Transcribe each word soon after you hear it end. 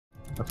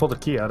I pulled a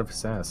key out of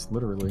his ass,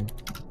 literally.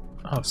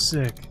 Oh,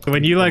 sick.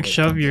 When you like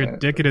shove your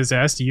dick in his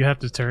ass, do you have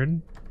to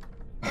turn?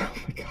 Oh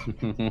my god.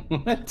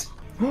 What?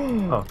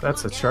 Oh,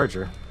 that's a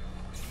charger.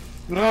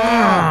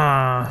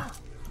 Ah.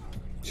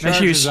 Make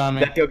sure you On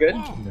me. That feel good?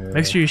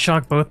 Make sure you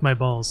shock both my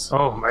balls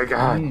Oh my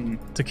god.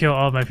 to kill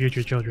all my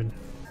future children.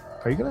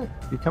 Are you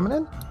coming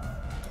in?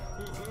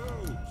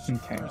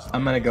 Okay.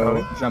 I'm gonna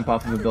go jump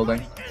off of a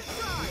building.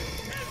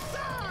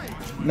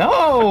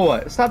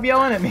 No! Stop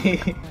yelling at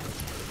me!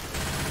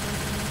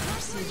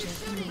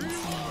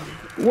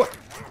 What?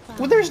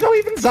 Well, there's no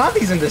even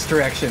zombies in this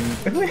direction.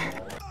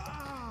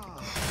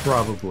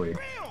 Probably.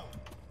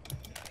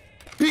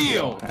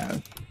 Heal!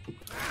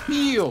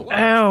 Heal!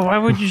 Ow, why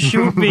would you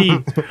shoot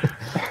me?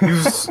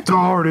 You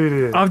started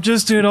it! I'm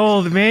just an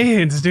old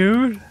maid's,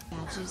 dude.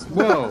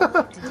 Whoa!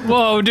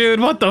 Whoa, dude,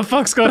 what the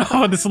fuck's going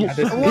on with this? What?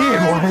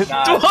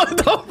 What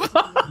the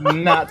fuck?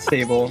 Not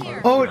stable.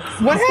 Oh,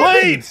 what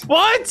happened? Wait,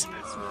 what?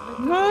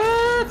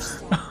 What?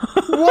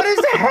 What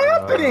is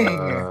happening?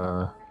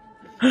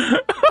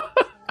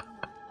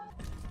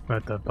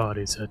 But the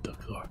bodies hit the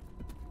floor.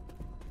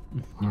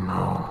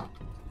 No.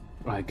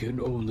 I can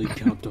only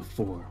count to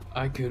 4.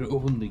 I can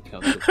only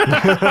count to 4.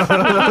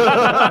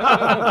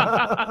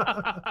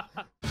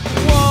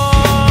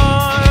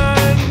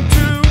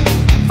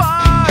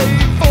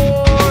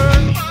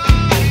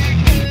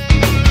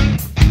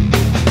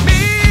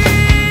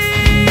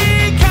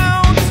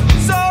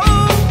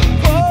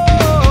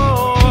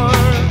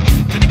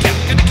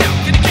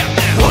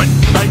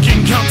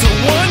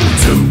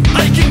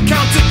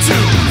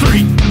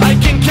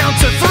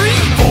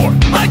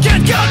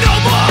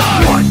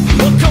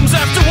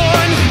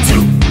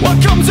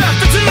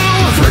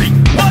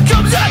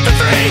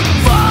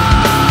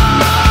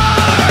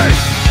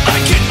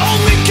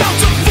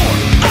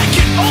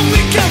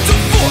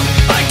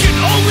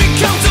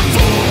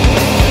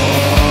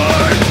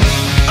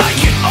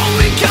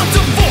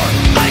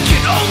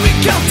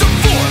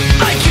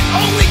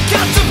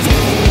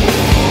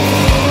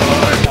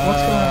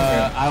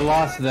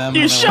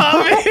 You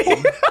shot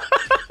me!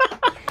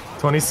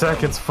 20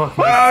 seconds, fuck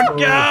me. Oh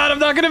god, I'm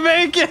not gonna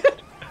make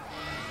it!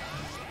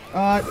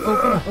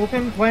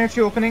 Open. Why aren't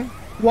you opening?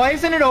 Why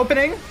isn't it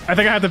opening? I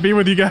think I have to be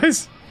with you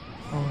guys.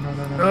 Oh,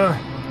 no.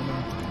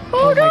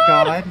 Oh my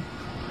god.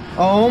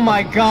 Oh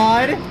my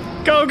god.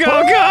 Go! Go!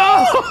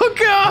 No!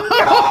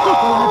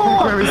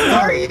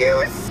 Are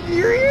you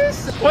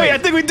serious? Wait, I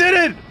think we did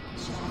it!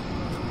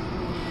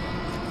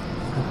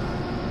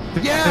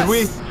 Yes! Did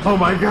we? Oh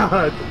my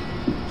god!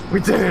 We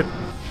did it!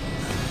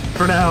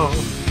 For now.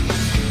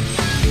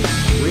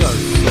 We are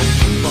so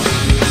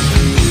fucked.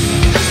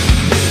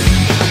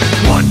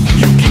 1,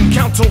 you can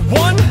count to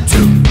 1, 2,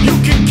 you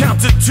can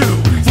count to 2,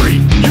 3,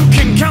 you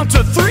can count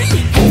to 3,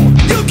 4,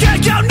 you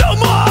can't count no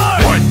more!